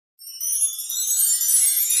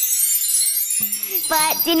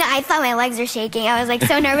But, you know, I thought my legs were shaking. I was like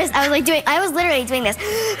so nervous. I was literally doing this.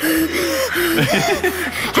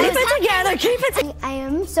 Keep it together, keep it together. I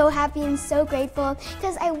am so happy and so grateful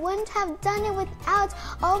because I wouldn't have done it without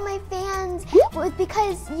all my fans,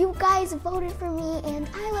 because you guys voted for me, and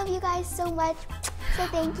I love you guys so much. So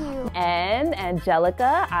thank you. And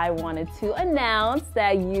Angelica, I wanted to announce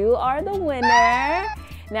that you are the winner.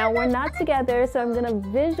 Now we're not together, so I'm gonna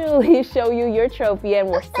visually show you your trophy and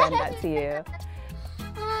we'll send that to you.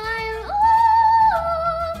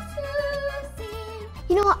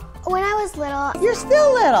 You know, when I was little... You're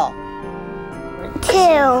still little. 2.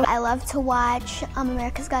 I love to watch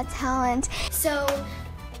America's Got Talent. So,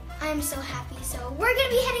 I'm so happy. So, we're going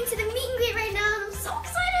to be heading to the meet and greet right now. And I'm so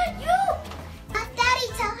excited. Daddy,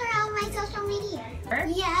 tell her on my social media.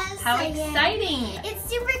 Yes, How exciting. It's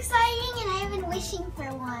super exciting, and I've been wishing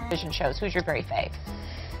for one. Television shows. Who's your very fave?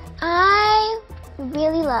 I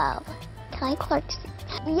really love Kelly Clarkson.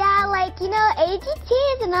 Yeah, like, you know, AGT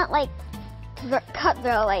is not like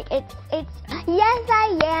cutthroat, like it's yes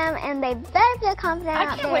I am, and they better feel confident out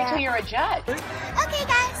there. I can't wait till you're a judge. Okay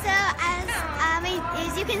guys, so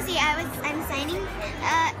as you can see, I'm signing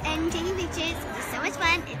and taking pictures. It's so much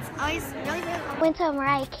fun. It's always really fun. Went to a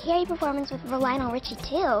Mariah Carey performance with Lionel Richie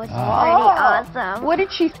too, which is pretty awesome. What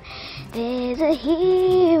did she? There's a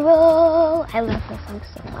hero. I love this song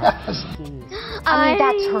so much. I mean,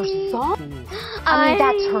 that's her song.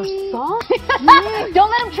 That's her song. Don't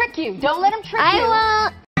let him trick you. Don't let him trick you. I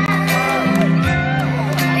won't.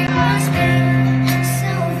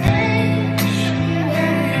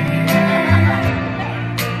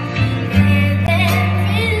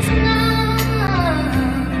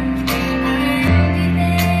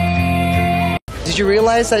 Did you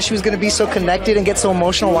realize that she was going to be so connected and get so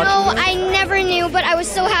emotional watching No, you? I never knew, but I was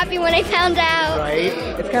so happy when I found out. Right?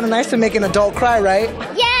 It's kind of nice to make an adult cry, right?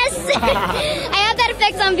 Yes! I have that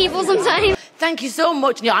effect on people sometimes. Thank you so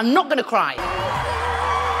much. Yeah, I'm not going to cry.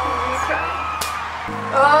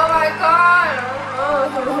 Oh my God.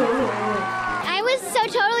 I was so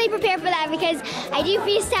totally prepared for that because I do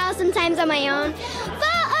freestyle sometimes on my own.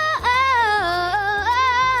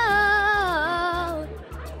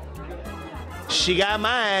 She got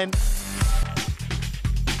mine.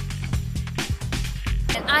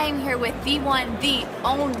 And I am here with the one, the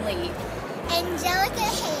only Angelica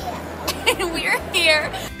Hale. and we're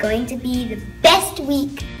here. Going to be the best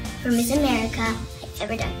week for Miss America I've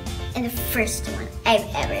ever done. And the first one I've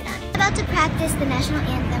ever done. I'm about to practice the national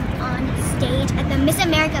anthem on stage at the Miss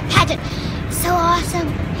America pageant. So awesome.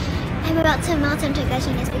 I'm about to melt into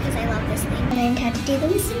gushiness because I love this thing. I learned how to do the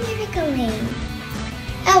Miss America lane.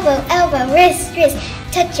 Elbow, elbow, wrist, wrist.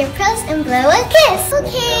 Touch your pearls and blow a kiss.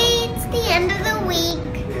 Okay, it's the end of the week.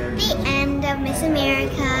 The end of Miss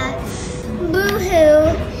America.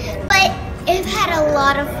 Boo-hoo. But I've had a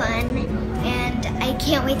lot of fun. And I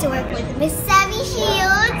can't wait to work with Miss Savvy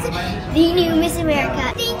Shields, the new Miss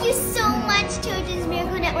America. Thank you so much, Children's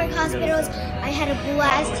Miracle Network Hospitals. I had a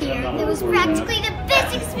blast here. It was practically the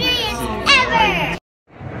best experience ever.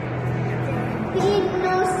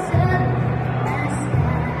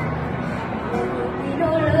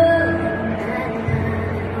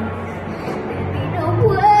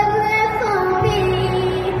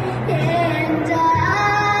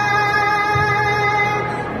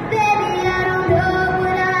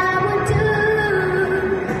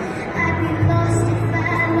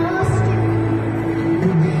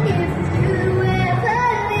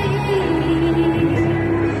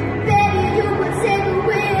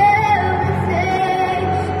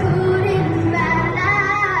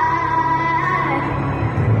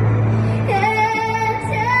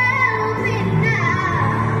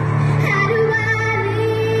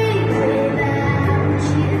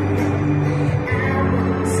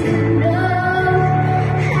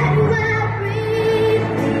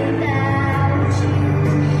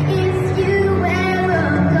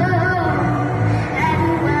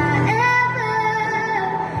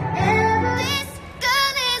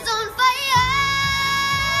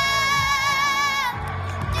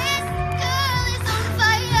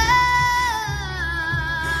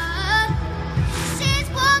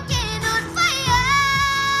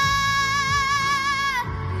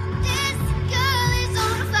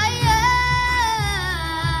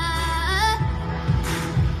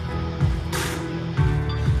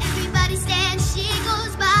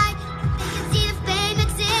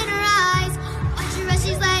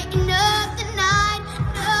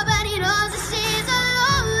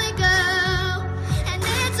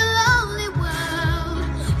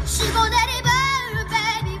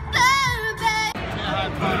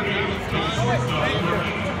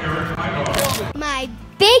 My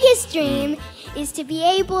biggest dream is to be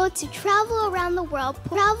able to travel around the world.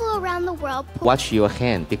 Watch your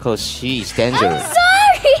hand because she is dangerous.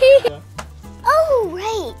 I'm sorry! Oh,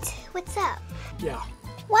 right. What's up? Yeah.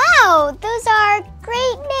 Wow, those are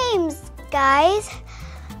great names, guys.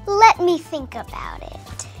 Let me think about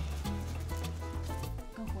it.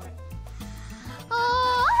 Go for it.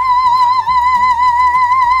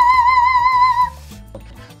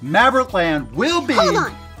 Maverickland will be. Hold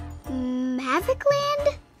on.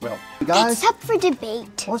 Maverickland? Well, guys. It's up for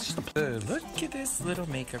debate. Well, it's just a Look at this little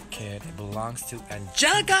makeup kit. It belongs to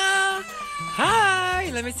Angelica. Hi.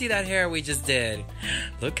 Let me see that hair we just did.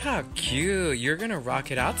 Look how cute. You're going to rock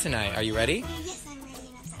it out tonight. Are you ready? Yes, I'm ready.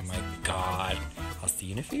 Oh my God. I'll see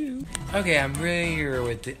you in a few. Okay, I'm right here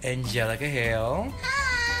with Angelica Hale.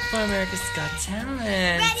 Hi. From America's Got Talent.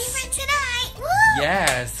 Ready for tonight? Woo!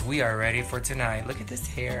 Yes, we are ready for tonight. Look at this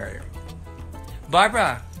hair.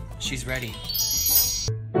 Barbara, she's ready.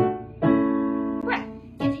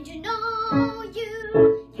 Getting to know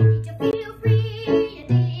you, you need to feel free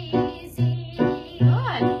and easy.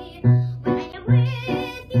 Good. When I am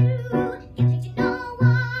with you, getting to know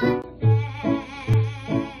one less.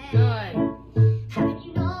 Good. Haven't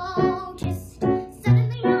you noticed?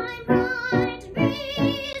 Suddenly I'm bright and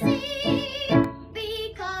busy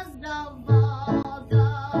because of all the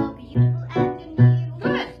beautiful and new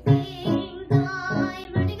Good. things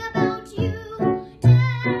I'm learning about you. Day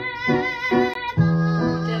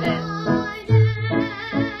by day.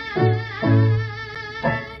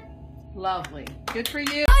 Lovely. Good for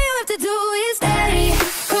you. All you have to do is stay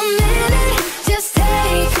a minute. Just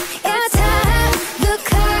take your time. The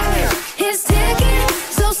clock is ticking,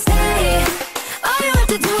 so stay. All you have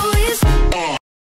to do